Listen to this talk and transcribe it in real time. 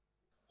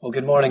Well,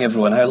 good morning,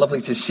 everyone. How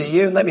lovely to see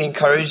you. Let me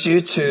encourage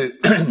you to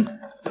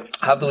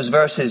have those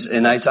verses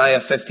in Isaiah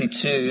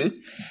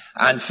 52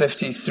 and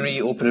 53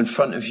 open in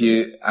front of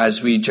you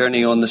as we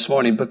journey on this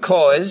morning,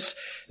 because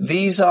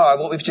these are,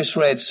 what we've just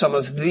read, some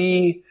of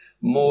the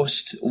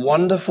most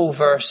wonderful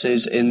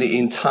verses in the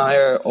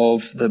entire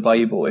of the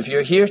Bible. If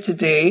you're here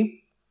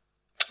today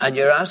and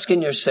you're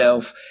asking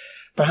yourself,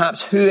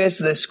 perhaps, who is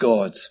this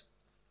God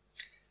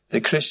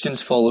that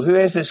Christians follow? Who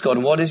is this God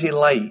and what is he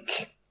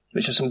like?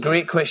 Which are some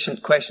great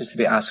questions to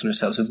be asking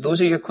ourselves. If those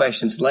are your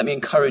questions, let me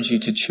encourage you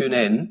to tune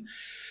in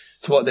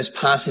to what this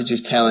passage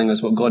is telling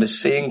us, what God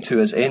is saying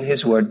to us in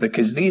his word,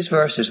 because these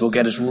verses will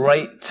get us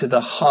right to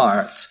the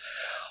heart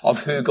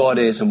of who God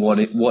is and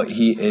what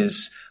he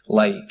is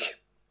like.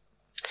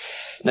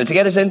 Now, to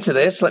get us into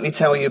this, let me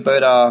tell you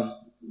about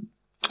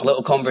a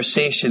little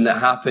conversation that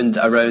happened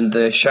around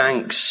the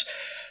Shanks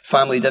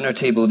family dinner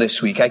table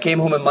this week. I came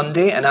home on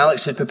Monday and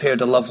Alex had prepared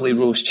a lovely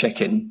roast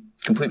chicken,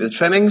 complete with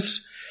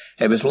trimmings.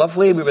 It was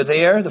lovely. We were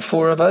there, the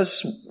four of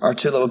us, our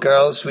two little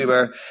girls. We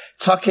were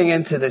tucking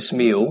into this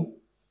meal.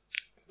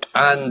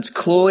 And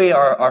Chloe,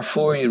 our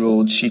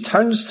 4-year-old, she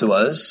turns to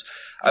us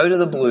out of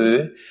the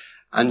blue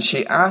and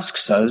she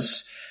asks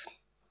us,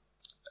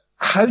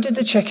 "How did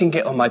the chicken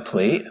get on my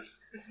plate?"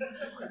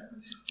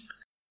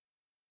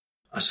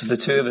 So if the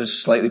two of us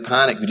slightly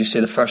panic, we just say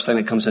the first thing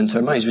that comes into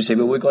our minds. We say,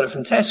 "Well, we got it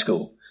from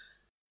Tesco."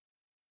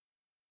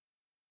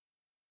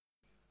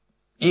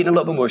 Eating a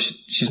little bit more,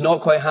 she's not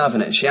quite having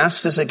it. She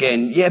asks us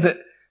again, "Yeah, but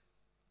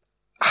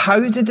how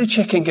did the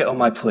chicken get on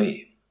my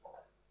plate?"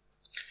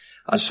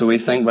 And so we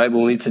think, right,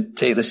 we'll need to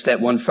take this step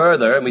one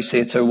further. And we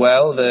say to her,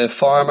 well, the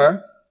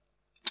farmer,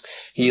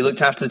 he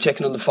looked after the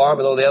chicken on the farm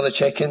with all the other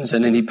chickens,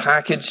 and then he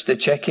packaged the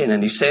chicken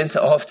and he sent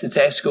it off to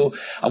Tesco.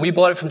 And we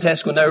bought it from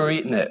Tesco, now we're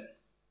eating it.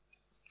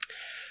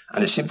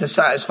 And it seemed to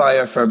satisfy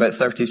her for about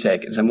 30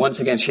 seconds. And once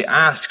again, she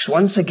asks,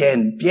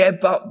 "Yeah,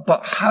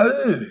 but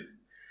how?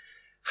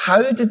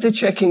 How did the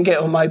chicken get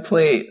on my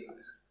plate?"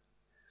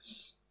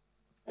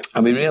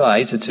 And we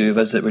realized, the two of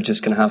us, that we're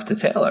just going to have to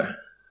tell her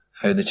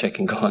how the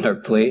chicken got on her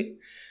plate.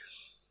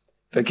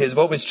 Because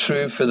what was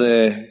true for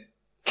the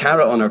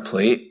carrot on her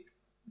plate,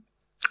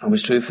 and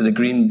was true for the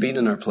green bean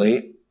on her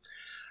plate,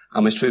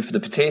 and was true for the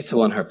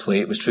potato on her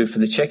plate, was true for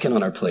the chicken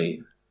on her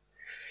plate.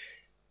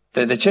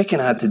 That the chicken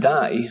had to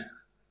die.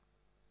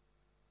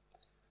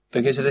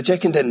 Because if the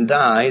chicken didn't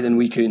die, then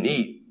we couldn't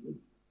eat.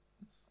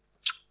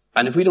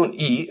 And if we don't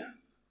eat,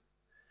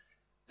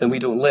 then we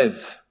don't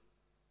live.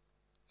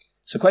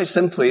 So quite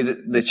simply,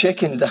 the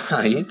chicken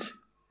died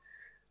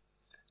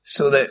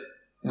so that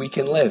we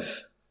can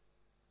live.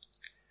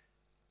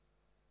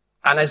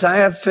 And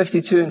Isaiah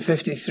 52 and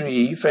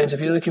 53, friends,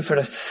 if you're looking for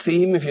a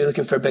theme, if you're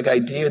looking for a big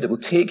idea that will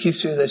take you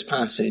through this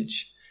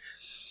passage,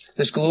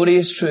 this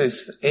glorious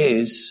truth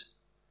is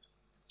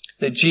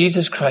that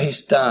Jesus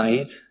Christ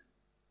died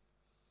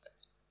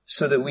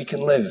so that we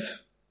can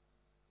live.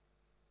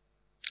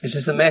 This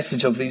is the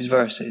message of these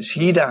verses.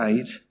 He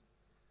died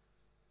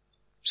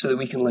so that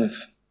we can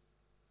live.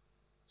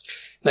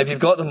 Now, if you've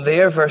got them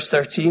there, verse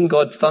 13,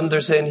 God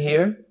thunders in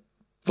here.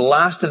 The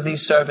last of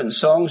these servant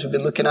songs, we've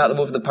been looking at them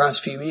over the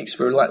past few weeks.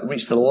 We've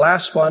reached the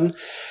last one,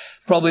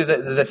 probably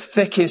the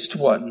thickest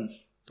one,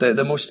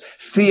 the most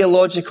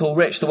theological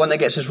rich, the one that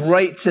gets us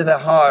right to the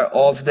heart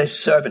of this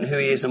servant, who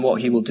he is and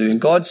what he will do. And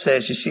God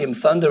says, you see him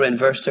thunder in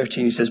verse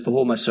 13, he says,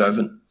 "Behold my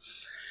servant."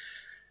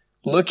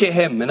 Look at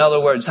him. In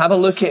other words, have a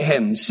look at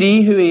him.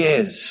 See who he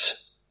is.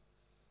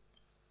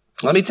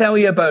 Let me tell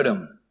you about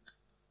him.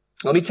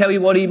 Let me tell you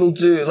what he will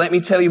do. Let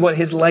me tell you what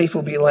his life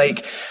will be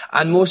like.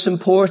 And most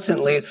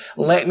importantly,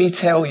 let me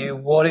tell you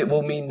what it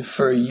will mean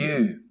for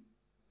you.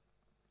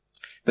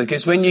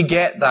 Because when you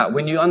get that,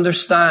 when you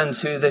understand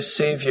who this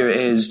Savior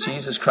is,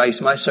 Jesus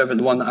Christ, my servant,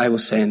 the one that I will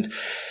send,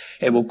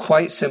 it will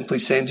quite simply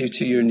send you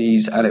to your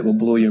knees and it will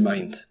blow your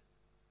mind.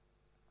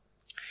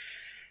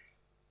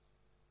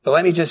 But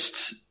let me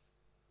just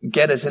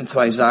get us into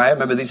Isaiah.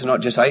 Remember, these are not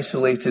just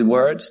isolated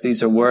words.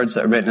 These are words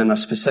that are written in a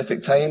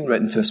specific time,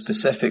 written to a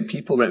specific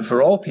people, written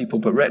for all people,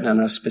 but written in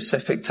a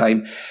specific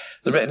time.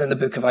 They're written in the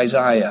book of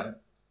Isaiah.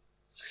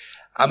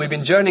 And we've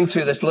been journeying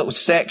through this little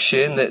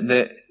section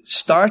that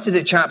started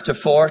at chapter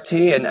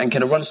 40 and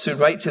kind of runs through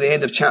right to the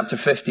end of chapter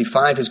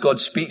 55 as God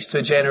speaks to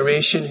a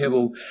generation who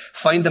will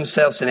find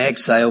themselves in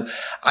exile.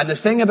 And the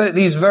thing about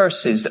these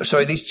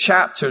these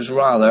chapters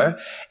rather,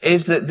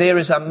 is that there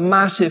is a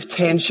massive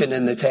tension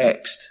in the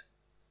text.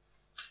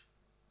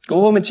 Go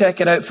home and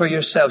check it out for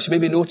yourselves. You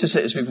maybe notice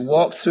it as we've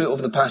walked through it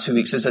over the past few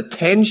weeks. There's a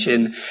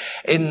tension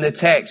in the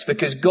text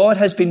because God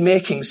has been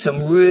making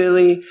some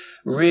really,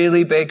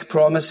 really big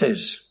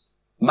promises.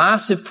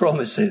 Massive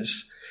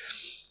promises.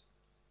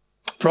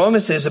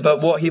 Promises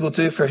about what he will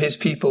do for his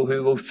people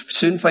who will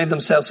soon find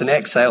themselves in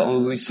exile and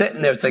will be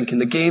sitting there thinking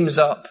the game's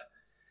up.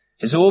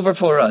 It's over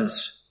for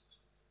us.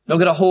 Not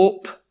going to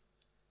hope.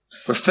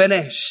 We're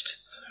finished.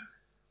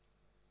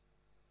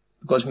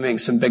 God's making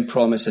some big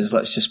promises.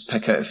 Let's just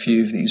pick out a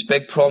few of these.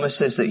 Big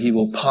promises that he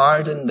will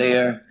pardon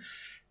their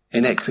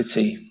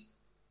iniquity.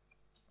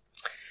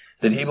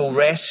 That he will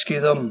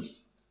rescue them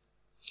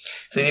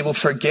that he will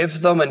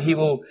forgive them and he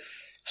will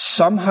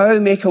somehow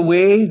make a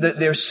way that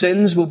their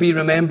sins will be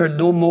remembered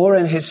no more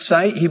in his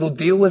sight. He will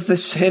deal with the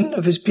sin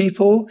of his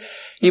people.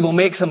 He will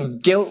make them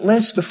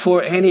guiltless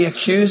before any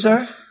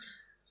accuser.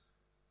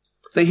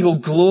 That he will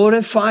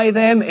glorify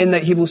them in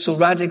that he will so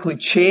radically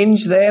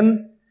change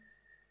them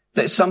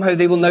that somehow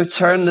they will now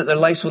turn, that their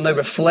lives will now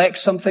reflect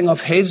something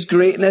of his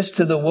greatness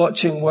to the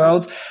watching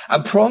world,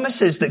 and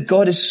promises that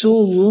God is so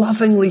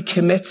lovingly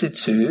committed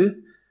to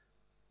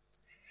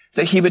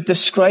that he would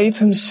describe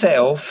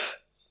himself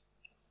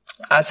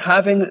as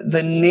having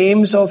the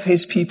names of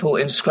his people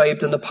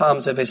inscribed in the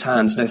palms of his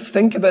hands. Now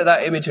think about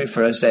that imagery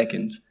for a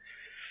second.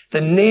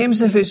 The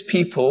names of his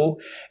people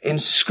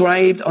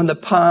inscribed on the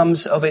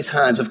palms of his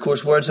hands. Of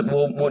course, words that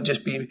won't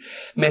just be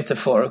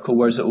metaphorical,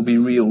 words that will be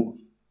real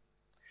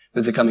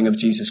with the coming of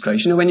Jesus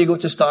Christ. You know, when you go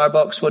to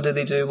Starbucks, what do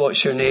they do?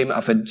 What's your name?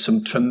 I've had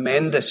some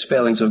tremendous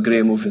spellings of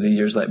Graeme over the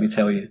years, let me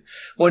tell you.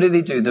 What do?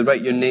 They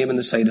write your name on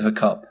the side of a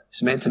cup.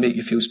 It's meant to make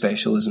you feel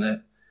special, isn't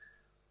it?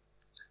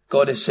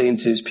 God is saying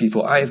to his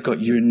people, I have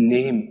got your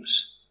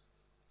names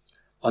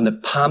on the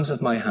palms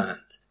of my hand.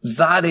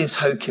 That is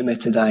how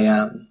committed I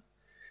am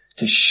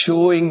to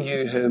showing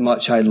you how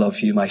much I love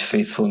you, my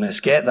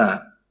faithfulness. Get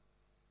that?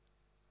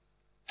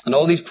 And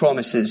all these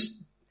promises,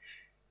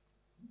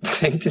 the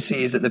thing to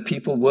see is that the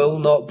people will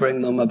not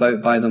bring them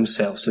about by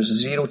themselves.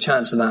 There's zero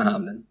chance of that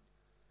happening.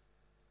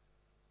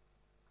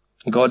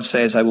 God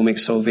says, I will make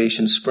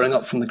salvation spring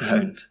up from the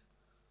ground.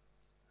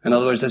 In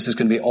other words, this is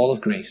going to be all of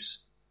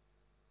grace.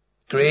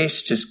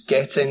 Grace, just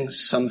getting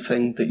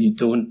something that you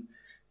don't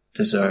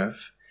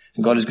deserve.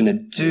 And God is going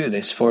to do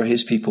this for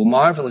his people.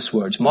 Marvelous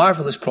words,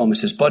 marvelous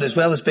promises. But as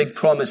well as big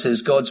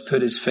promises, God's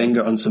put his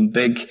finger on some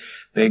big,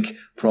 big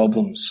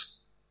problems.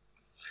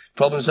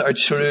 Problems that are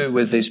true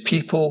with his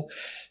people.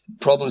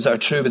 Problems that are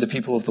true with the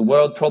people of the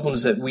world.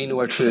 Problems that we know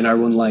are true in our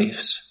own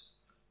lives.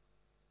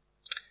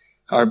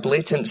 Our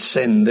blatant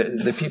sin,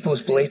 the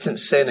people's blatant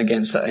sin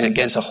against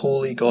a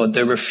holy God.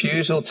 Their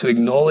refusal to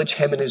acknowledge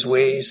him and his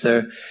ways.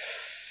 Their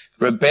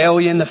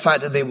rebellion, the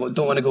fact that they don't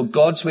want to go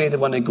God's way, they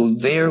want to go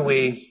their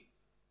way.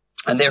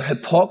 And their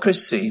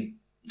hypocrisy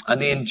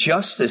and the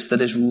injustice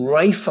that is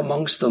rife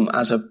amongst them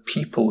as a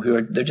people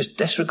they're just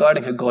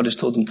disregarding how God has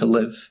told them to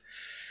live.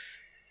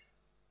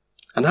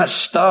 And that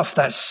stuff,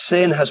 that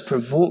sin has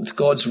provoked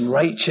God's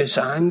righteous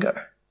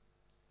anger.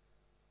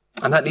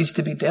 And that needs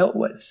to be dealt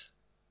with.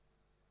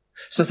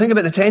 So think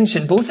about the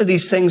tension. Both of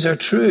these things are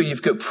true.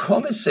 You've got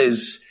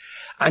promises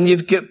and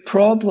you've got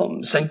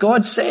problems. And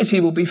God says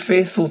he will be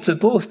faithful to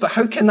both. But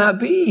how can that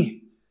be?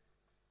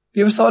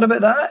 You ever thought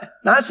about that?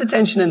 That's the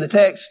tension in the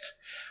text.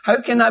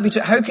 How can that be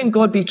true? How can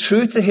God be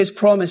true to his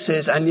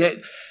promises and yet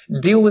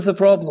deal with the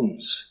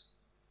problems?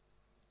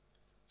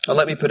 Well,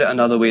 let me put it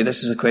another way.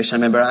 This is a question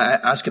I remember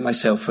asking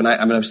myself when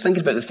I was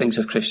thinking about the things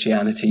of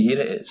Christianity. Here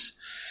it is.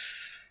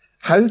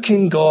 How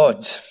can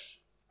God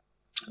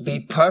be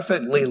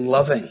perfectly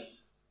loving?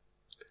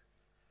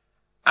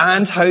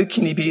 And how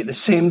can he be at the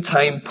same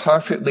time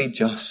perfectly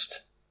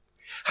just?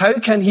 How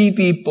can he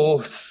be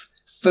both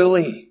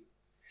fully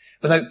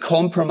without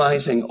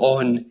compromising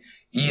on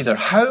either?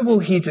 How will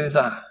he do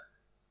that?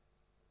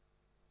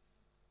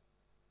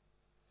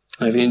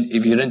 And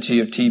if you're into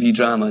your TV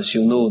dramas,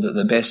 you'll know that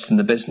the best in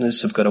the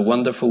business have got a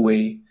wonderful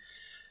way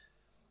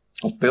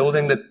of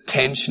building the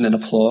tension in a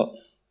plot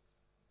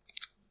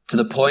to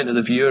the point that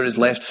the viewer is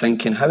left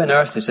thinking, how on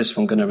earth is this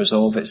one going to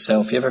resolve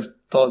itself? You ever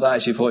thought that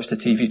as you've watched a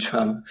TV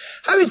drama?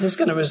 How is this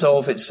going to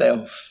resolve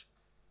itself?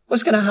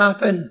 What's going to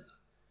happen?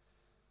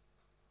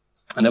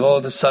 And then all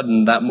of a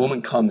sudden, that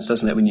moment comes,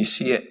 doesn't it? When you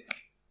see it,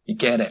 you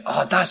get it.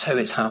 Oh, that's how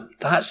it's happened.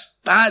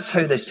 That's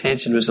how this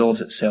tension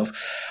resolves itself.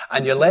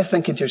 And you're left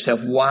thinking to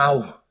yourself,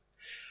 wow,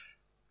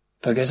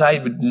 because I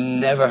would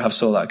never have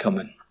saw that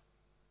coming.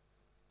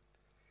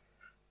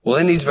 Well,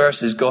 in these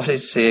verses, God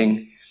is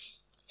saying,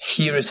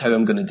 here is how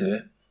I'm going to do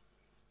it.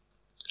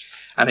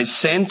 And it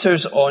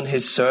centers on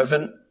his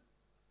servant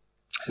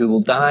who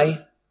will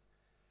die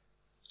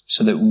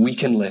so that we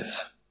can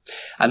live.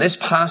 And this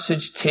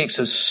passage takes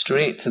us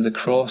straight to the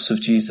cross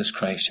of Jesus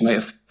Christ. You might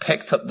have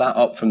picked that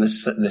up from the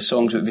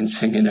songs we've been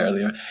singing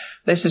earlier.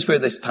 This is where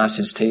this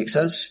passage takes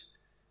us.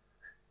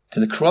 To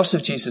the cross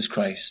of Jesus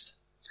Christ.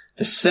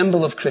 The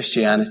symbol of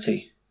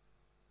Christianity.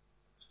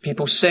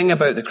 People sing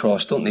about the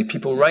cross, don't they?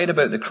 People write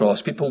about the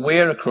cross. People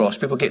wear a cross.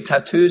 People get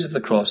tattoos of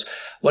the cross.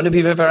 When have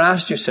you ever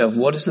asked yourself,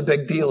 what is the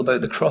big deal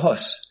about the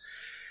cross?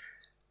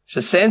 It's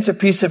the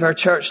centerpiece of our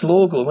church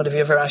logo. When have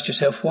you ever asked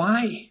yourself,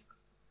 why?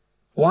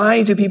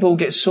 Why do people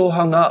get so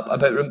hung up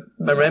about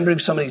remembering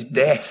somebody's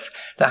death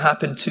that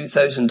happened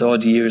 2,000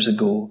 odd years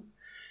ago?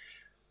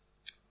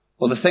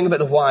 Well, the thing about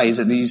the why is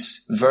that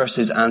these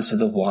verses answer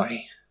the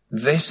why.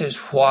 This is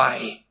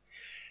why.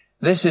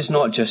 This is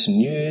not just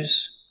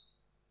news.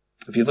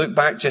 If you look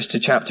back just to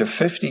chapter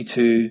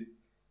 52,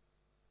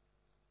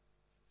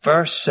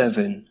 verse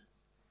 7,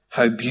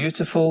 how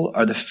beautiful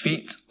are the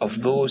feet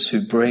of those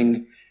who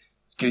bring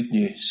good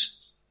news.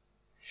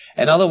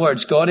 In other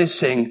words, God is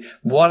saying,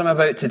 what I'm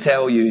about to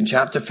tell you in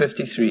chapter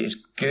 53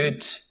 is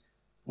good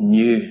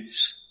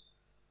news.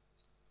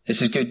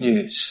 This is good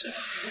news.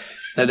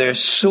 Now,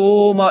 there's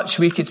so much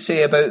we could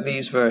say about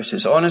these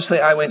verses. Honestly,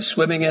 I went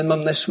swimming in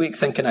them this week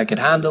thinking I could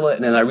handle it,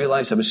 and then I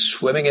realized I was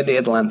swimming in the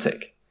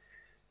Atlantic.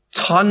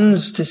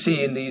 Tons to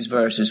see in these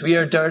verses. We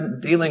are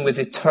dealing with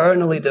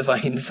eternally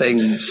divine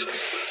things.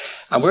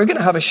 And we're going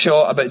to have a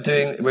shot at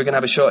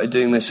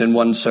doing this in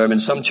one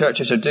sermon. Some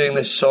churches are doing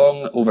this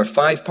song over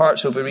 5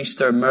 parts over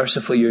Easter.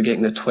 Mercifully, you're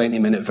getting the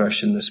 20-minute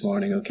version this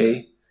morning,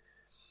 okay?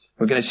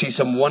 We're going to see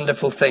some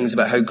wonderful things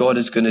about how God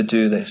is going to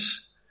do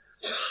this.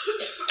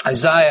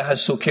 Isaiah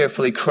has so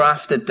carefully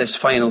crafted this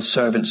final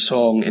servant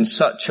song in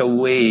such a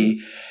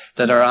way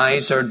that our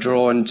eyes are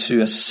drawn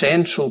to a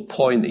central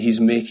point that he's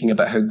making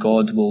about how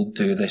God will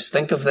do this.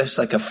 Think of this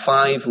like a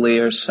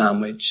 5-layer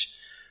sandwich.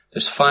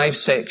 There's 5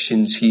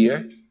 sections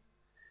here,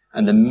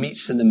 and the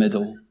meat's in the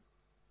middle.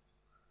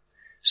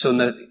 So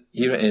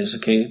here it is,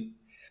 okay?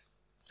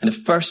 In the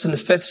 1st and the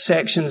 5th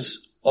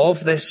sections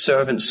of this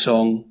servant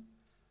song,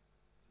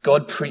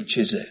 God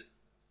preaches it.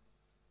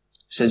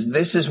 He says,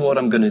 this is what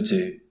I'm going to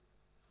do.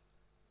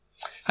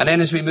 And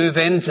then as we move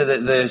into the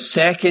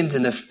 2nd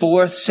and the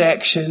 4th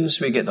sections,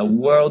 we get the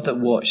world that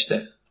watched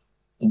it.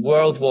 The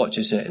world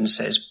watches it and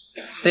says,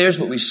 there's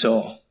what we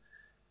saw.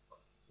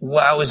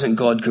 Wow, isn't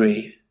God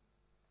great?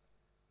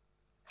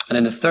 And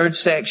in the 3rd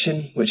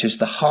section, which is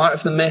the heart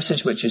of the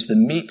message, which is the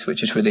meat,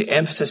 which is where the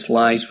emphasis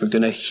lies, we're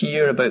going to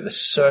hear about the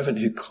servant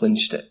who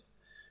clinched it.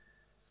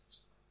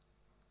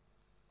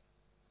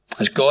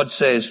 As God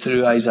says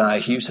through Isaiah,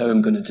 here's how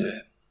I'm going to do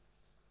it.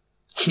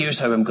 Here's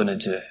how I'm going to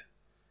do it.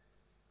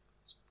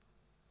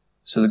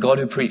 So the God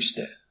who preached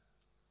it,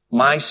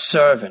 my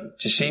servant,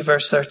 do you see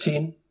verse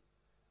 13?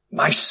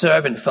 My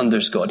servant,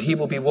 thunders God. He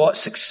will be what?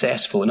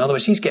 Successful. In other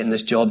words, he's getting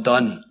this job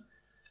done.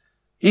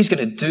 He's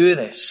going to do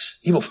this.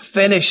 He will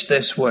finish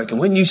this work. And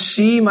when you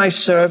see my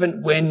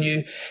servant, when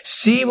you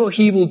see what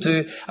he will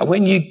do, and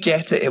when you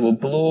get it, it will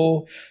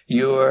blow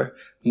your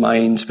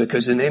minds.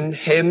 Because in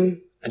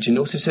him, and you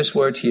notice this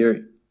word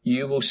here,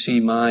 you will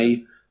see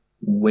my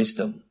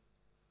wisdom.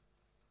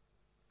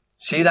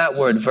 See that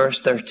word,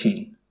 verse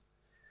 13.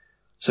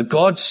 So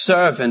God's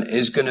servant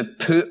is going to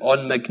put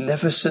on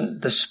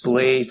magnificent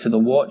display to the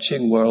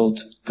watching world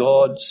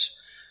God's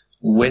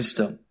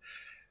wisdom.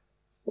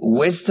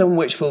 Wisdom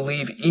which will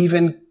leave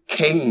even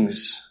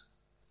kings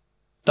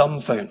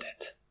dumbfounded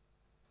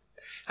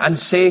and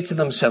say to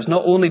themselves,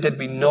 not only did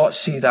we not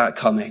see that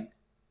coming,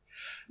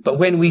 but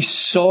when we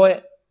saw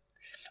it,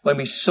 when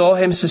we saw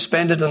him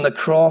suspended on the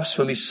cross,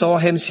 when we saw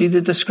him, see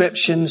the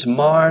descriptions,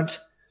 marred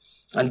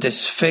and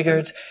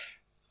disfigured,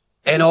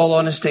 in all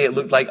honesty, it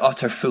looked like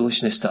utter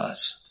foolishness to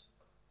us.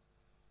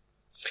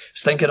 I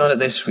was thinking on it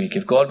this week.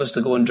 If God was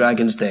to go on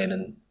Dragon's Den,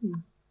 and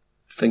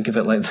think of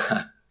it like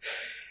that.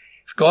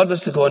 If God was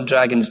to go on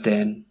Dragon's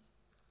Den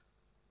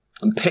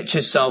and pitch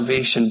his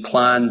salvation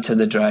plan to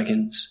the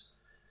dragons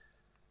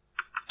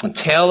and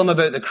tell them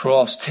about the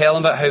cross, tell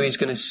them about how he's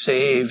going to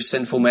save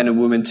sinful men and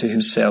women to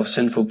himself,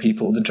 sinful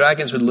people, the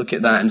dragons would look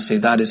at that and say,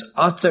 that is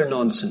utter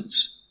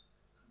nonsense.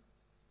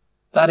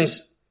 That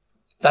is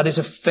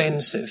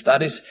offensive.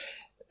 That is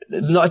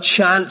not a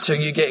chance are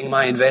you getting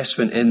my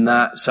investment in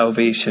that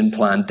salvation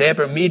plan.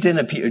 Deborah Meaden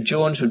and Peter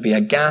Jones would be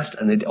aghast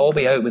and they'd all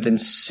be out within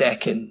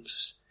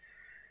seconds.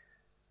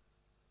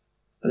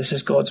 But this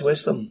is God's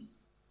wisdom.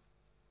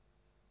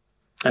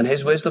 And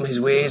his wisdom, his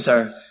ways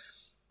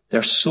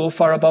they're so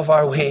far above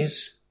our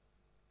ways.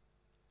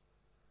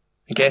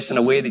 I guess in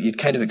a way that you'd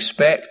kind of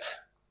expect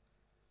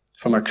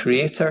from our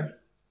Creator.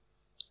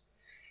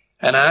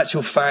 In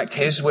actual fact,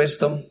 his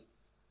wisdom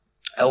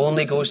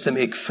only goes to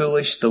make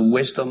foolish the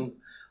wisdom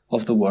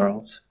of the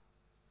world.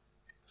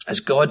 As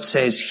God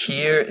says,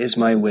 here is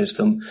my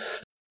wisdom.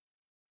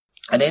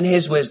 And in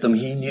his wisdom,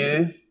 he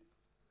knew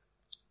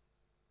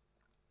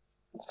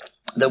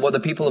that what the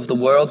people of the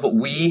world, what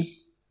we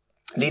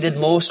needed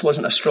most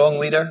wasn't a strong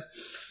leader,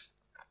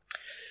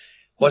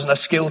 wasn't a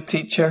skilled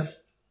teacher,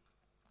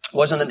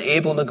 wasn't an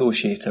able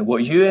negotiator.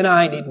 What you and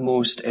I need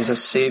most is a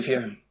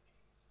Savior.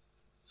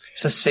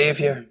 It's a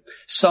Savior.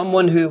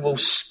 Someone who will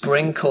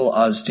sprinkle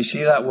us. Do you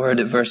see that word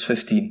at verse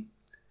 15?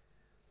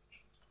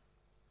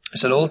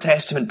 It's an Old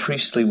Testament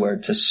priestly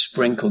word, to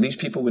sprinkle. These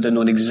people would have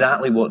known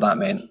exactly what that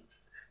meant.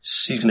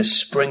 He's going to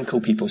sprinkle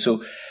people.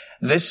 So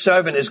this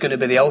servant is going to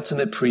be the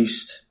ultimate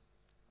priest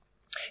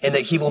in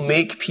that he will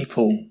make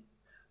people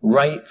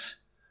right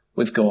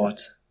with God.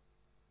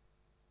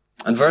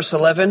 And verse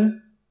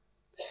 11,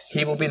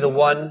 he will be the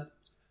one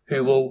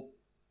who will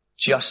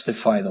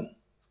justify them.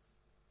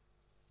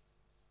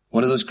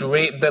 One of those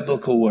great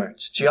biblical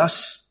words,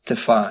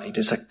 justified.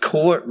 It's a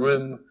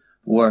courtroom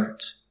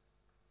word.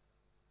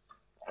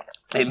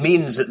 It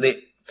means that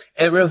the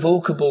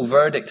irrevocable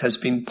verdict has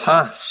been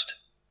passed,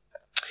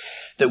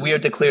 that we are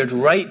declared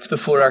right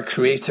before our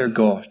Creator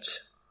God.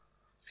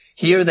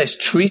 Hear this,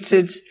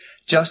 treated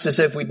just as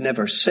if we'd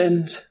never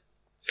sinned,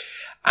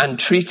 and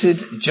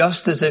treated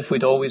just as if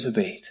we'd always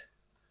obeyed.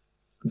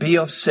 Be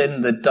of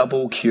sin the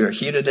double cure.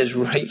 Here it is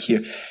right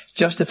here.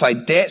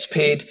 Justified, debts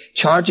paid,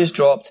 charges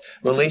dropped,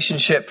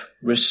 relationship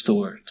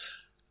restored.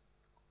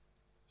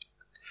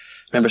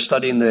 I remember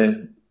studying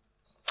the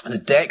the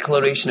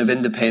Declaration of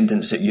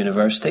Independence at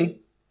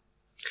university.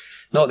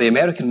 Not the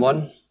American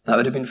one, that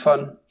would have been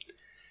fun.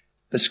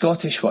 The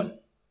Scottish one.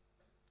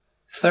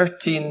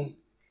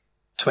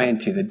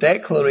 1320, the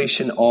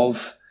Declaration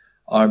of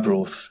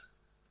Arbroath.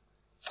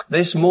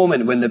 This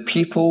moment when the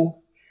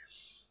people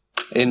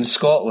in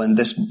Scotland,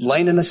 this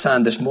line in the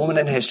sand, this moment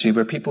in history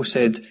where people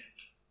said,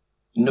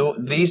 no,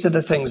 these are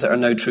the things that are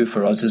now true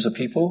for us as a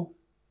people.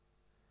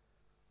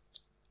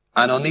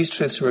 And on these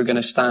truths we're going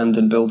to stand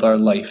and build our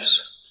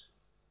lives.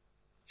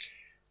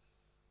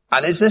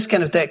 And it's this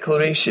kind of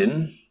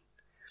declaration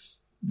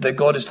that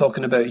God is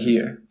talking about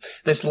here.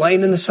 This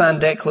line in the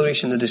sand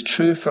declaration that is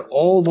true for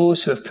all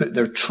those who have put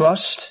their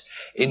trust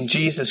in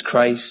Jesus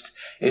Christ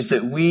is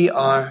that we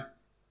are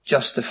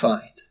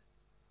justified.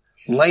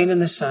 Line in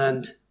the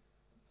sand,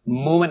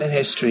 moment in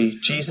history,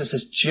 Jesus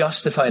has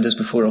justified us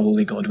before a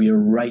holy God. We are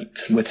right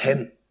with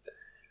him.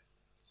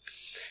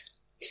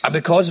 And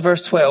because,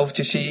 verse 12, do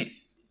you see,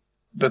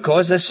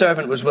 because this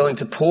servant was willing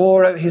to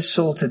pour out his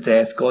soul to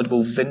death, God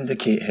will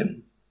vindicate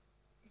him.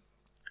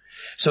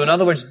 So in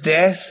other words,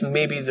 death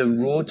may be the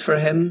road for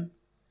him,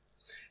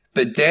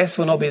 but death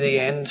will not be the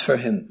end for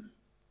him.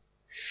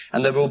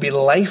 And there will be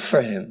life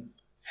for him.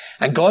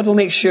 And God will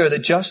make sure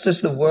that just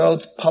as the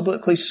world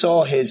publicly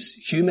saw his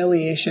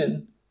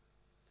humiliation,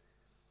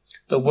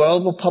 the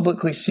world will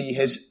publicly see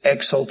his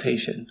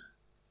exaltation.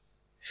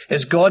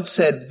 As God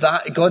said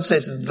that, God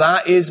says,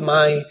 that is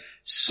my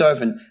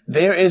servant.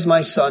 There is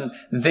my son.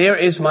 There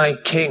is my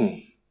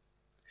king.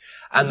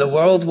 And the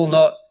world will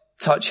not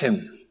touch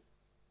him.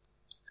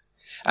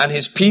 And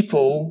his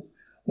people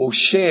will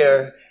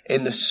share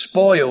in the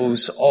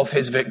spoils of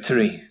his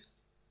victory.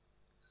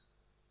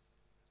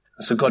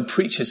 So God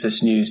preaches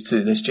this news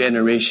to this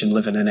generation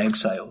living in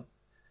exile.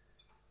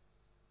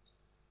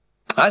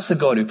 That's the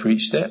God who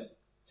preached it.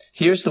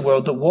 Here's the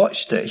world that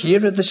watched it.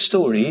 Here are the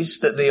stories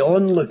that the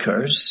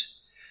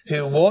onlookers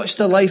who watched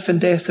the life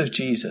and death of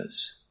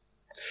Jesus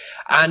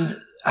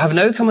and have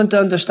now come to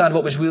understand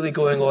what was really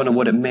going on and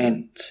what it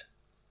meant.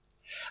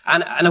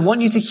 And I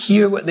want you to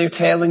hear what they're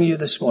telling you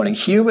this morning.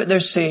 Hear what they're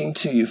saying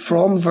to you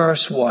from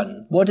verse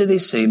 1. What do they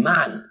say?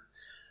 Man,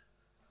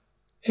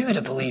 who would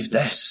have believed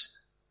this?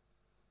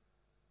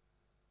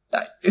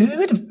 Who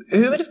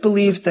would have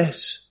believed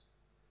this?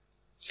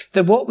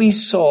 That what we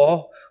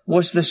saw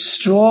was the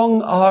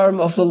strong arm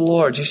of the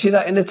Lord. You see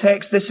that in the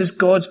text? This is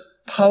God's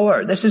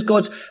power. This is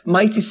God's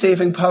mighty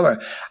saving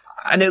power.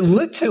 And it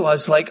looked to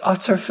us like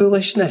utter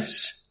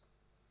foolishness.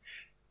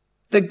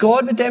 That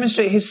God would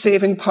demonstrate his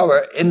saving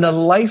power in the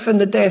life and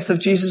the death of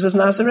Jesus of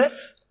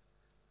Nazareth?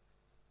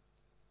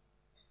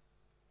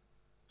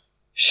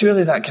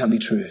 Surely that can't be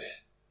true.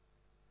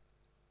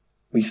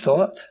 We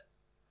thought.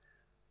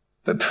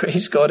 But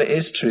praise God, it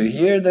is true.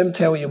 Hear them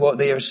tell you what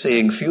they are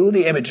saying. Feel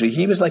the imagery.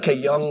 He was like a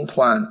young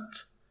plant.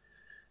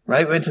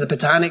 Right? We went to the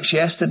botanics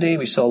yesterday.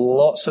 We saw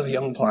lots of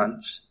young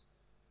plants.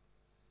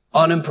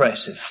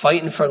 Unimpressive.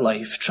 Fighting for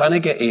life. Trying to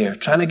get air.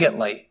 Trying to get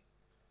light.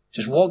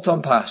 Just walked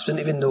on past. Didn't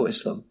even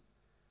notice them.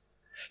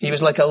 He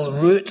was like a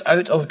root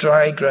out of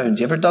dry ground.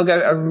 You ever dug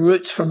out a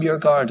root from your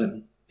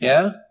garden?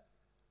 Yeah?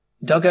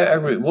 Dug out a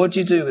root. What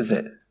do you do with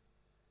it?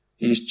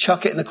 You just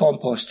chuck it in the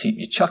compost heap.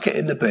 You chuck it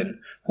in the bin.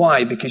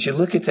 Why? Because you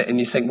look at it and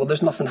you think, well,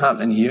 there's nothing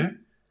happening here.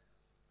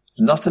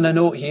 There's nothing to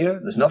note here.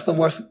 There's nothing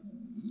worth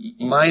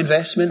my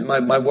investment,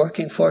 my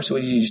working for. So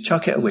you just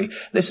chuck it away.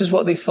 This is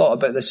what they thought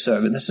about this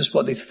servant. This is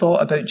what they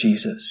thought about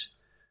Jesus.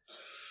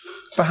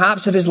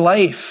 Perhaps if his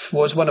life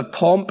was one of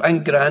pomp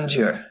and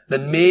grandeur,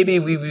 then maybe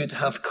we would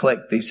have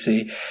clicked, they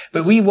say.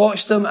 But we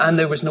watched him and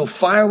there was no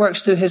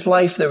fireworks to his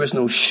life. There was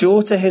no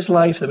show to his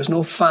life. There was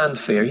no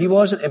fanfare. He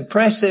wasn't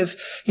impressive.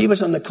 He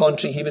was, on the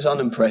contrary, he was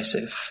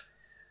unimpressive.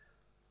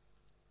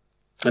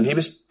 And he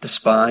was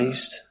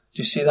despised.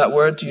 Do you see that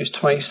word used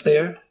twice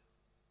there?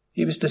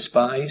 He was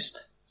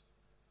despised.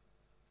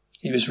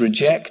 He was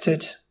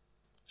rejected.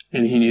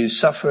 And he knew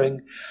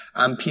suffering.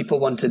 And people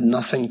wanted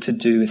nothing to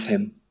do with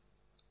him.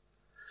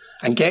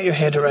 And get your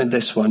head around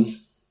this one.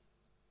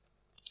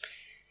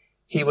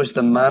 He was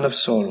the man of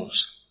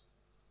sorrows.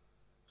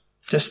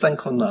 Just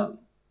think on that.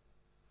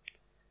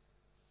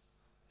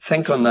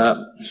 Think on that.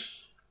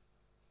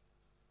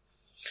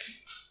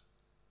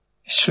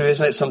 It's true,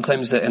 isn't it,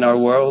 sometimes that in our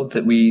world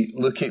that we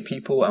look at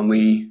people and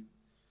we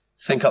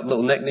think up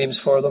little nicknames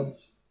for them.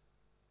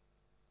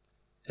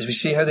 As we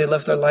see how they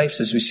live their lives,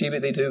 as we see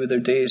what they do with their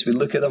days, we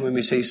look at them and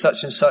we say,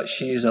 such and such,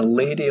 she is a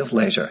lady of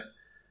leisure.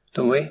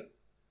 Don't we?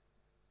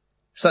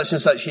 Such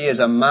and such, he is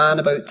a man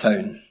about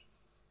town.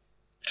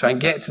 Try and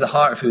get to the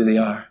heart of who they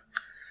are.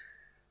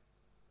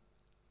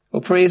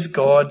 Well, praise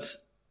God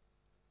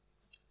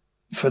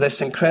for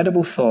this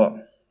incredible thought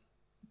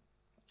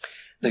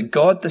that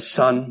God the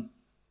Son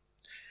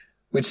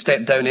would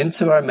step down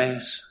into our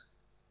mess,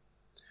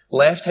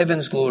 left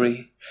heaven's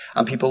glory,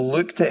 and people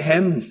looked at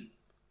him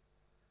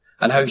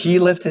and how he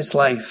lived his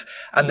life.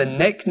 And the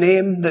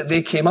nickname that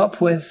they came up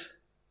with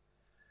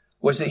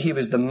was that he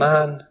was the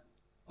man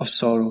of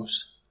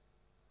sorrows.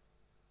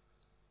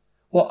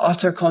 What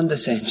utter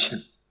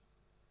condescension.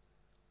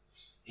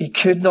 He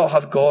could not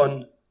have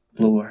gone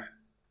lower.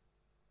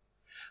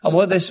 And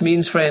what this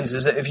means, friends,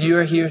 is that if you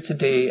are here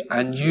today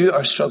and you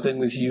are struggling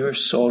with your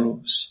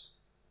sorrows,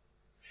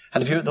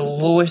 and if you're at the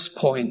lowest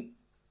point,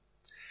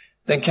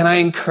 then can I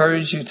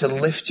encourage you to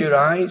lift your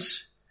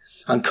eyes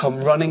and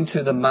come running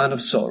to the man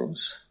of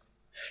sorrows.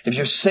 If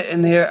you're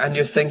sitting there and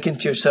you're thinking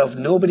to yourself,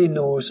 nobody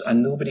knows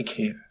and nobody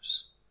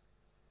cares,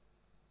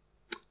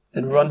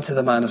 then run to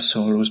the man of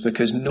sorrows,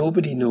 because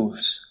nobody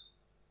knows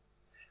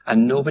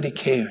and nobody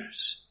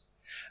cares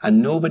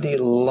and nobody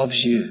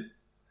loves you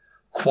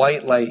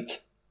quite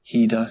like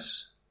he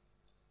does.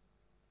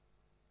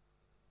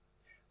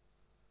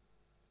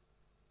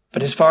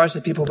 But as far as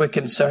the people were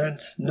concerned,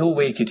 no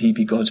way could he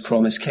be God's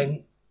promised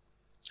king.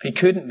 He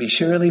couldn't be.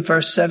 Surely,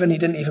 verse 7, he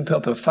didn't even put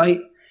up a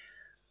fight.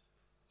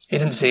 He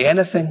didn't say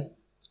anything.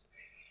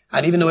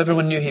 And even though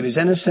everyone knew he was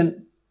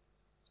innocent,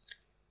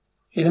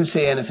 he didn't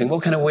say anything.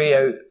 What kind of way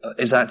out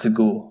is that to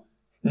go?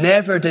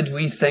 Never did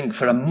we think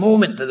for a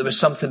moment that there was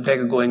something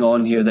bigger going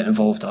on here that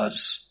involved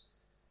us.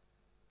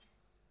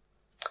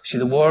 See,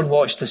 the world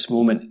watched this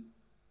moment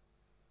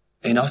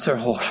in utter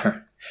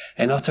horror,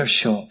 in utter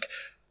shock,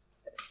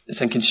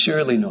 thinking,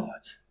 surely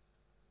not.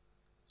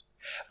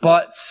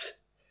 But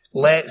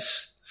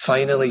let's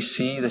finally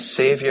see the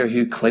Saviour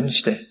who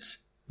clinched it.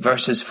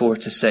 Verses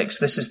 4-6.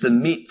 This is the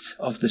meat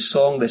of the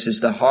song. This is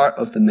the heart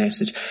of the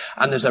message.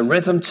 And there's a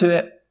rhythm to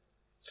it.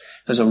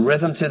 There's a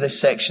rhythm to this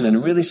section.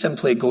 And really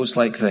simply it goes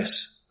like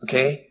this.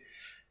 Okay?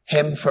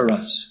 Him for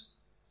us.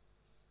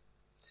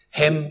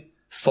 Him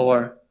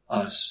for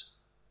us.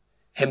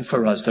 Him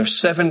for us. There's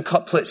 7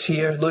 couplets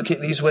here. Look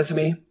at these with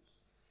me.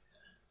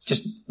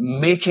 Just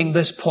making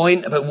this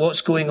point about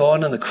what's going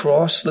on the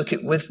cross. Look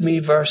at with me.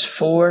 Verse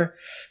 4.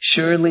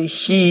 Surely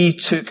he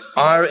took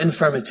our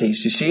infirmities.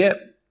 Do you see it?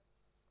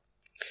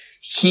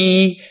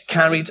 He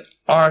carried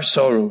our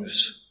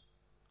sorrows.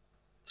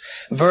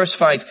 Verse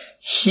 5.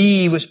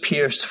 He was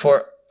pierced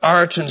for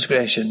our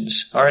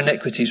transgressions, our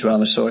iniquities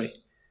rather, sorry.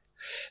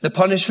 The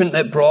punishment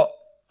that brought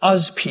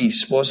us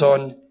peace was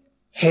on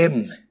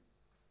him.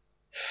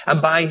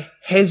 And by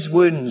his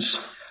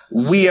wounds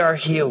we are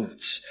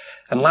healed.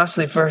 And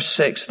lastly, verse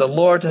 6, the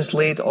Lord has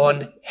laid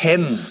on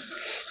him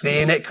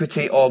the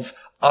iniquity of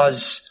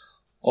us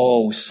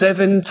all.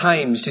 7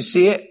 times. Do you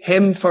see it?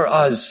 Him for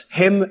us.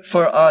 Him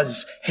for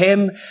us.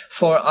 Him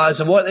for us.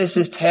 And what this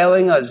is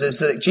telling us is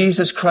that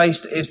Jesus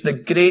Christ is the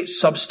great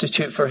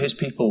substitute for his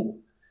people.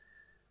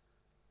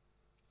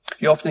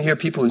 You often hear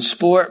people in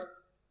sport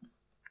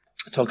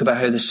talk about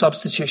how the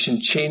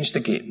substitution changed the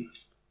game.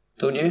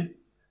 Don't you?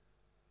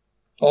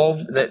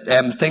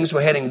 Things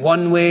were heading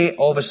one way,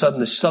 all of a sudden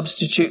the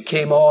substitute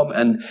came on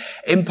and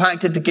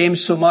impacted the game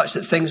so much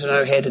that things are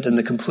now headed in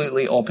the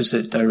completely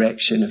opposite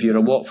direction. If you're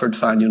a Watford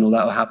fan, you know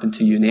that will happen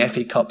to you in the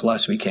FA Cup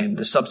last weekend.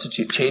 The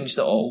substitute changed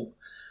it all.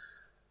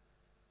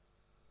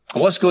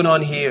 And what's going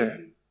on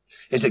here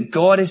is that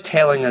God is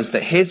telling us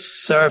that his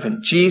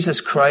servant,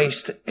 Jesus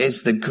Christ,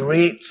 is the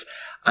great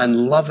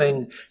and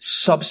loving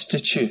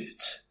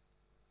substitute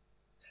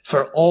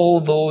for all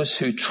those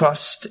who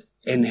trust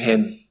in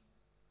him.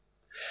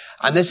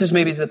 And this is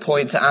maybe the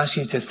point to ask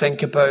you to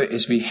think about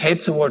as we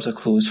head towards a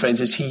close,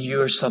 friends. Is he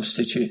your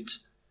substitute?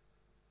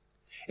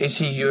 Is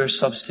he your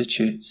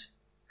substitute?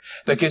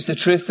 Because the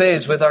truth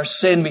is, with our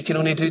sin, we can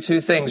only do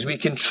 2 things. We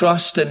can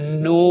trust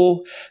and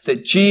know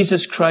that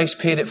Jesus Christ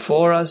paid it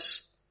for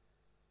us.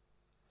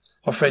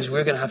 Or friends,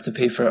 we're going to have to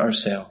pay for it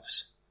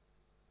ourselves.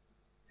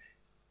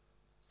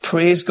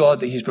 Praise God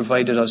that he's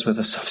provided us with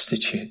a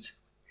substitute.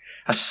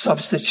 A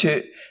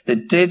substitute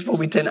that did what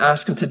we didn't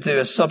ask him to do,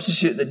 a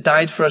substitute that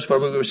died for us where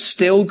we were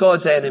still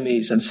God's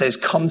enemies and says,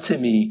 come to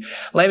me.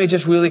 Let me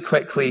just really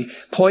quickly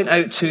point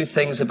out 2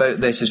 things about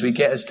this as we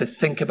get us to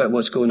think about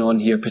what's going on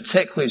here,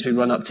 particularly as we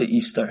run up to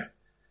Easter.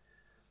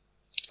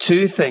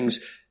 2 things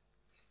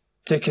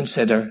to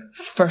consider.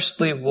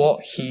 Firstly,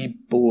 what he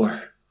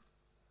bore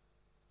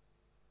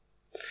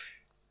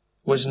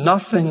was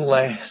nothing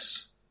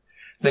less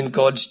than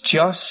God's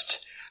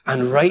just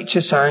and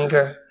righteous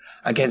anger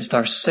against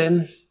our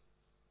sin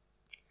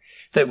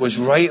that was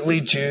rightly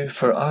due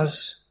for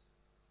us.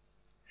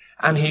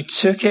 And he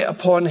took it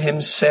upon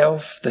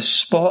himself, the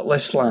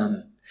spotless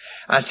lamb,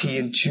 as he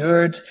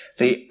endured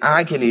the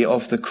agony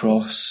of the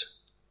cross.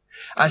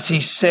 As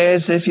he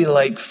says, if you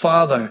like,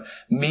 Father,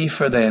 me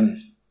for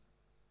them.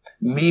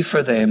 Me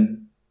for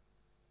them.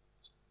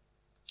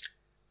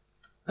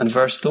 And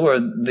verse 4,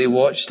 they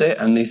watched it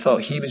and they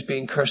thought he was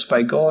being cursed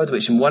by God,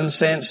 which in one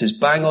sense is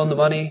bang on the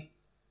money.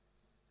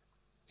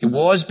 He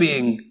was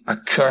being a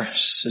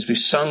curse, as we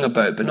sung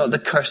about, but not the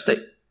curse that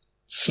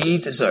he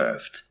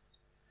deserved.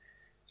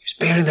 He was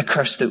bearing the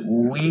curse that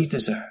we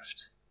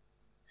deserved.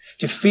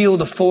 Do you feel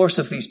the force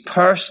of these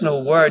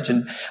personal words?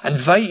 And I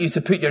invite you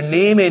to put your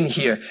name in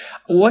here.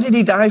 What did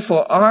he die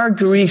for? Our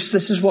griefs,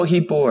 this is what he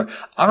bore.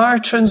 Our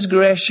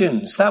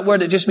transgressions, that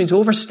word, it just means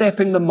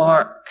overstepping the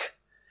mark.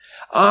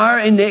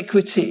 Our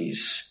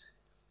iniquities.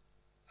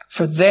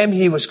 For them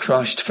he was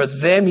crushed. For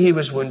them he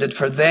was wounded.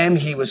 For them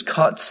he was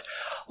cut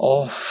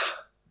off.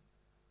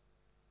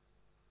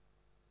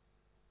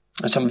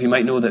 And some of you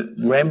might know that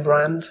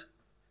Rembrandt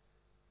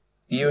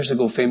years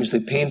ago famously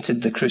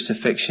painted the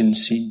crucifixion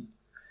scene.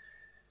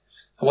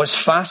 And what's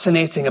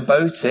fascinating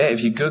about it,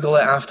 if you Google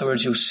it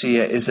afterwards, you'll see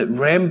it, is that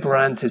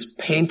Rembrandt has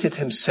painted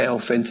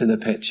himself into the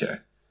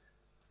picture.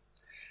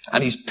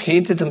 And he's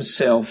painted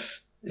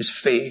himself, his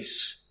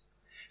face,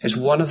 as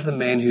one of the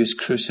men who's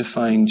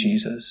crucifying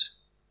Jesus.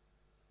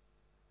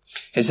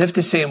 As if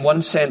to say, in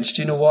one sense,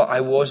 do you know what? I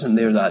wasn't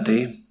there that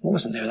day. I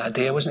wasn't there that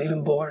day. I wasn't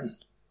even born.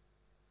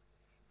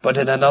 But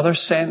in another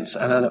sense,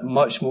 and in a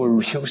much more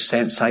real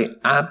sense, I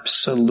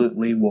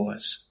absolutely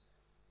was.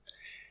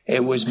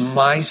 It was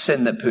my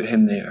sin that put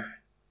him there.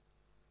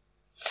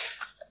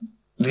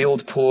 The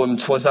old poem,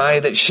 "'Twas I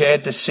that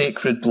shed the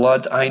sacred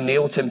blood, I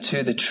nailed him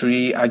to the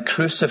tree, I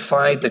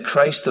crucified the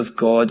Christ of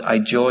God, I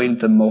joined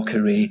the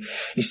mockery."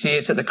 You see,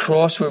 it's at the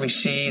cross where we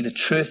see the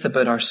truth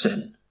about our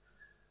sin.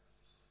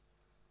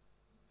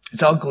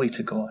 It's ugly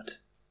to God.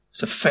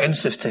 It's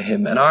offensive to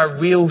him. And our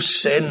real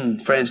sin,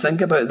 friends,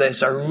 think about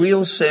this, our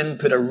real sin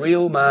put a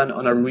real man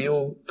on a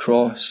real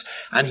cross,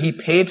 and he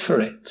paid for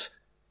it.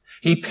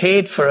 He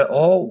paid for it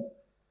all.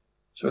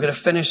 So we're going to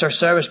finish our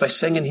service by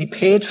singing, he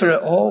paid for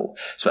it all.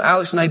 That's what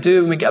Alex and I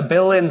do when we get a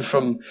bill in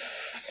from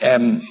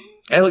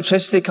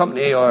electricity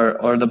company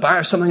or the bar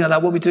or something like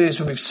that. What we do is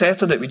when we've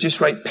settled it, we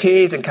just write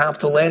paid in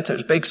capital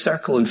letters, big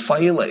circle, and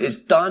file it. It's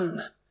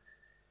done.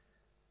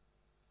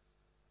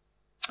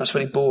 That's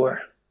what he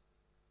bore.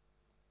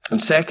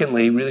 And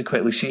secondly, really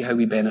quickly, see how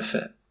we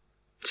benefit.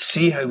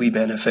 See how we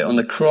benefit. On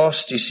the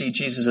cross, do you see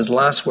Jesus'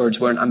 last words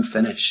weren't, "I'm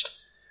finished."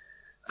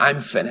 I'm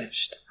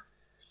finished.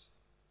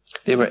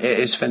 They were, "It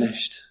is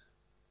finished."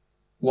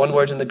 One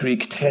word in the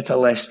Greek,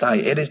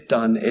 tetelestai. It is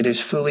done. It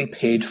is fully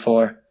paid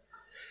for.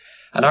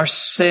 And our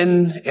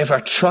sin, if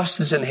our trust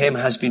is in him,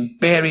 has been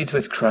buried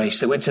with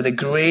Christ. It went to the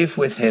grave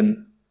with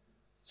him.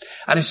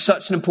 And it's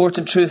such an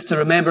important truth to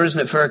remember, isn't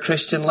it, for our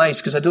Christian lives?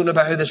 Because I don't know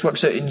about how this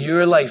works out in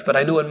your life, but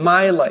I know in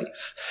my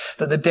life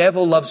that the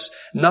devil loves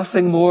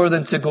nothing more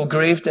than to go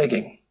grave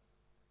digging.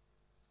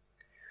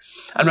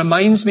 And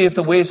reminds me of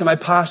the ways in my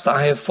past that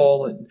I have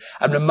fallen.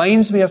 And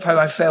reminds me of how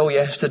I fell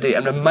yesterday.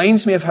 And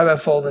reminds me of how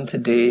I've fallen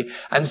today.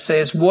 And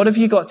says, what have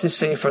you got to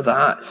say for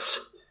that?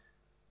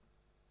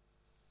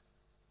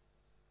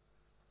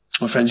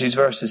 Well, friends, these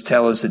verses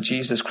tell us that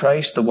Jesus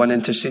Christ, the one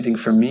interceding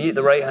for me at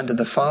the right hand of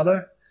the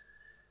Father,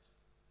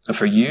 and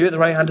for you at the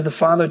right hand of the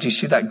Father, do you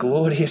see that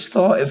glorious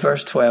thought in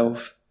verse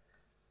 12?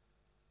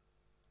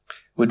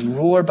 Would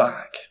roar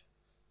back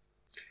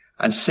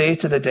and say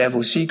to the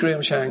devil, "See,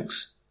 Graeme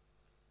Shanks,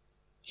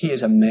 he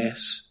is a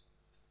mess.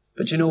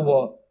 But you know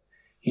what?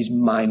 He's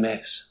my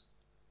mess.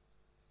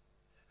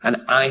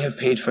 And I have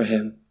paid for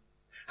him.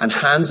 And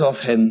hands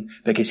off him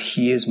because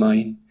he is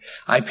mine.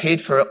 I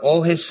paid for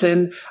all his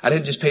sin. I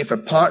didn't just pay for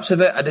parts of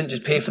it. I didn't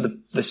just pay for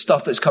the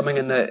stuff that's come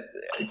in the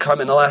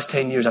last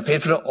 10 years. I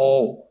paid for it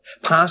all.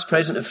 Past,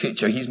 present, and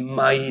future. He's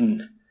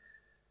mine.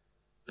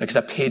 Because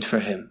I paid for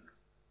him.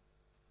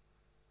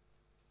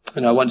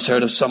 And I once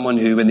heard of someone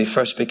who, when they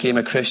first became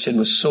a Christian,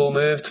 was so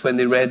moved when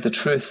they read the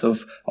truth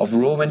of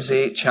Romans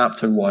 8,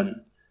 chapter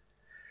 1.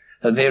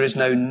 That there is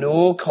now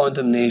no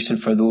condemnation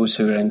for those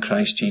who are in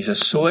Christ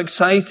Jesus. So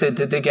excited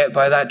did they get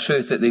by that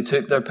truth that they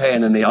took their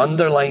pen and they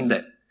underlined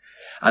it.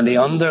 And they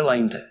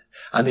underlined it.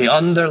 And they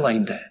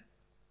underlined it.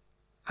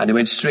 And they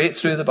went straight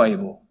through the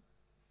Bible.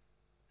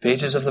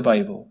 Pages of the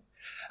Bible.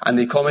 And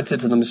they commented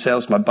to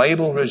themselves, "My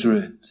Bible was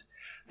ruined,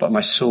 but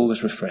my soul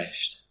was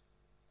refreshed."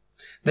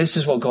 This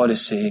is what God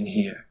is saying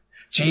here.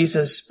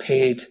 Jesus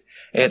paid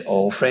it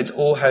all. Friends,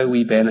 oh how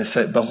we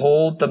benefit.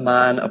 Behold the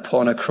man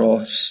upon a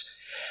cross.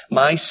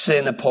 My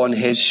sin upon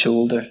his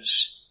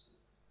shoulders.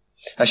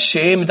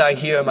 Ashamed I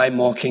hear my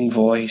mocking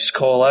voice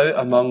call out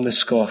among the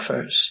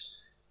scoffers.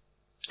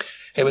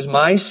 It was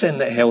my sin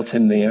that held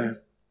him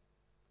there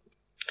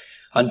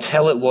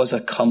until it was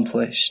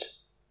accomplished.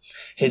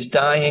 His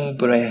dying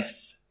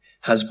breath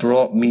has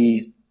brought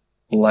me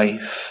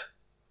life.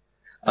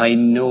 I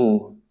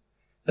know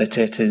that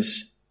it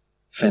is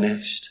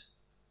finished.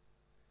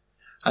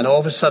 And all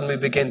of a sudden we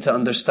begin to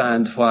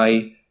understand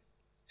why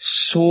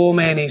so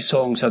many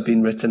songs have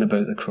been written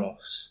about the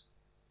cross.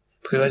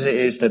 Because it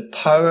is the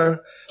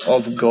power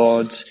of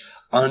God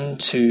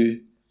unto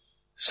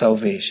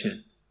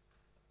salvation.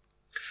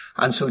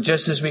 And so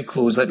just as we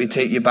close, let me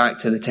take you back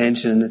to the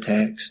tension in the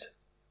text.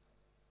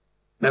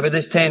 Remember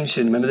this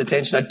tension? Remember the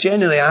tension? I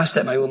genuinely asked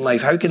that in my own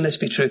life. How can this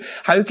be true?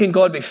 How can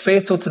God be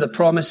faithful to the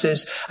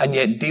promises and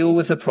yet deal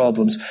with the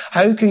problems?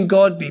 How can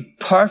God be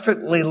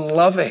perfectly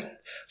loving,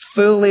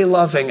 fully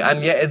loving,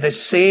 and yet at the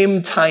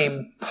same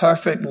time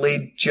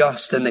perfectly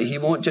just, and that he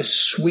won't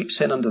just sweep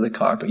sin under the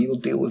carpet, he will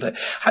deal with it?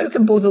 How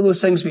can both of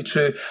those things be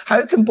true?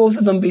 How can both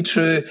of them be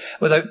true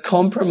without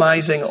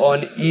compromising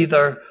on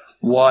either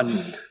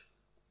one?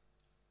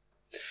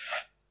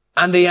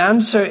 And the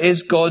answer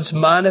is God's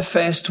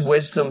manifest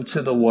wisdom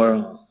to the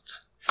world.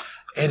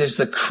 It is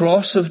the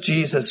cross of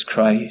Jesus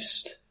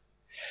Christ.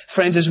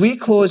 Friends, as we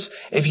close,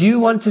 if you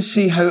want to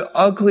see how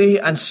ugly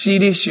and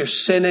serious your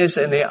sin is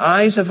in the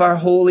eyes of our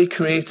holy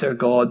Creator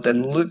God,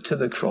 then look to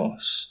the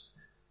cross.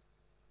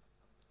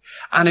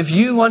 And if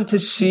you want to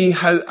see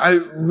how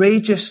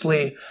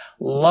outrageously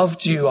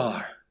loved you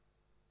are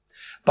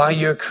by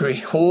your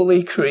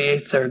holy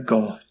Creator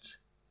God,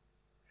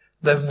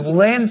 the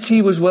lengths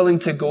he was willing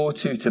to go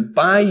to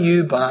buy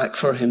you back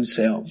for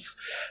himself,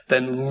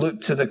 then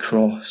look to the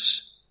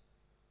cross.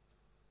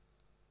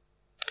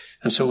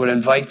 And so we're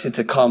invited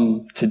to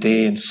come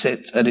today and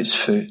sit at its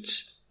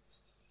foot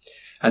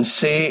and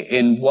say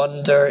in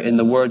wonder, in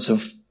the words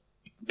of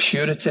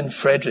Puritan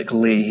Frederick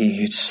Leahy,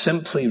 who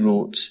simply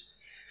wrote,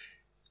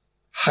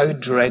 "How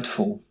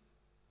dreadful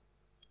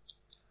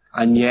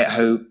and yet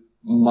how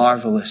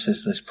marvelous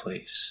is this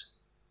place.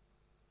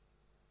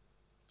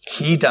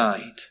 He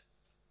died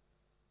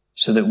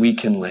so that we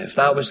can live."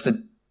 That was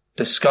the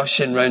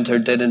discussion round our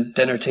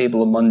dinner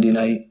table on Monday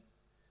night.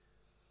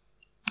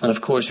 And of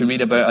course, we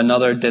read about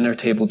another dinner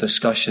table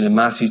discussion in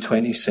Matthew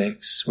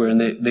 26, where in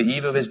the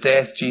eve of his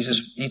death,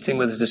 Jesus, eating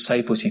with his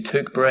disciples, he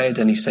took bread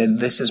and he said,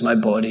 "This is my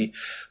body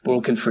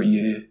broken for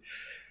you."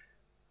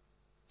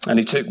 And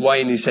he took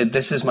wine and he said,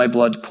 "This is my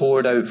blood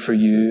poured out for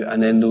you."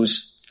 And then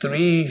those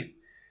three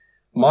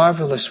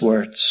marvelous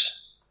words,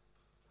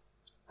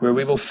 where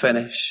we will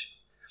finish,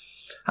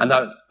 and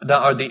that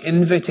are the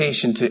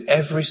invitation to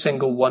every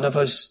single one of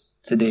us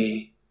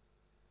today,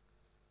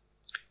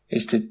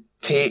 is to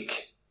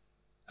take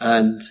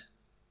and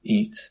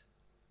eat.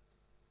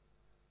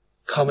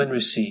 Come and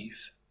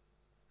receive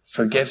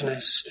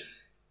forgiveness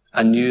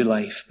and new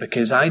life,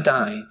 because I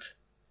died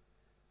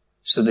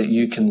so that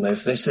you can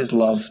live. This is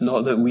love,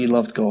 not that we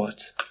loved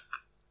God,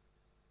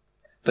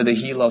 but that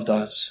he loved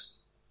us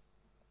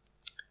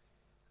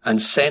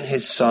and sent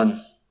his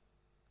Son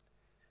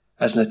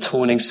as an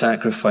atoning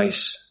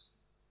sacrifice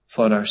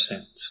for our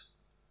sins.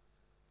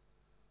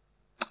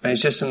 And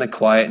it's just in the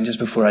quiet, and just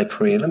before I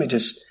pray,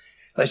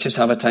 let's just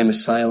have a time of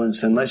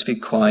silence and let's be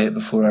quiet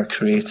before our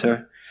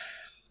Creator,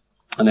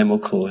 and then we'll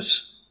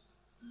close.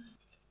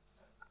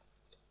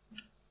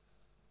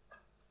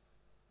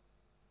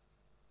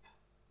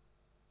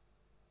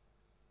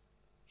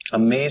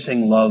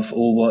 Amazing love,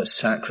 oh what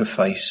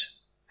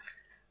sacrifice.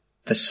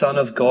 The Son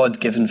of God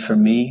given for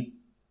me.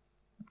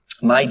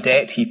 My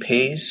debt he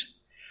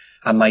pays,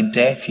 and my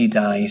death he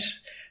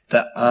dies,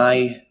 that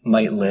I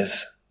might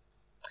live.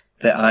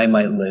 That I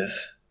might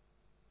live.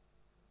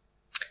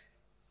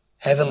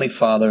 Heavenly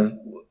Father,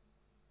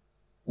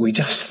 we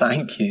just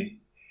thank you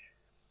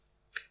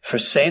for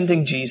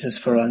sending Jesus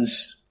for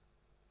us.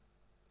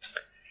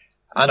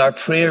 And our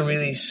prayer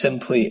really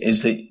simply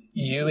is that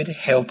you would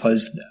help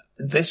us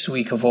this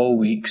week of all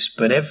weeks,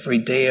 but every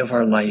day of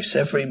our lives,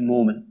 every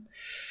moment,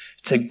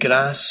 to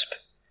grasp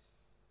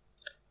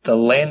the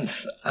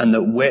length and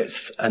the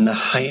width and the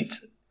height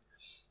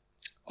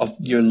of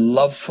your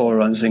love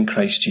for us in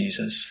Christ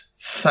Jesus.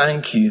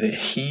 Thank you that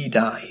he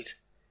died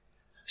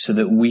so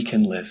that we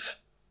can live.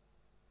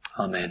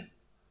 Amen.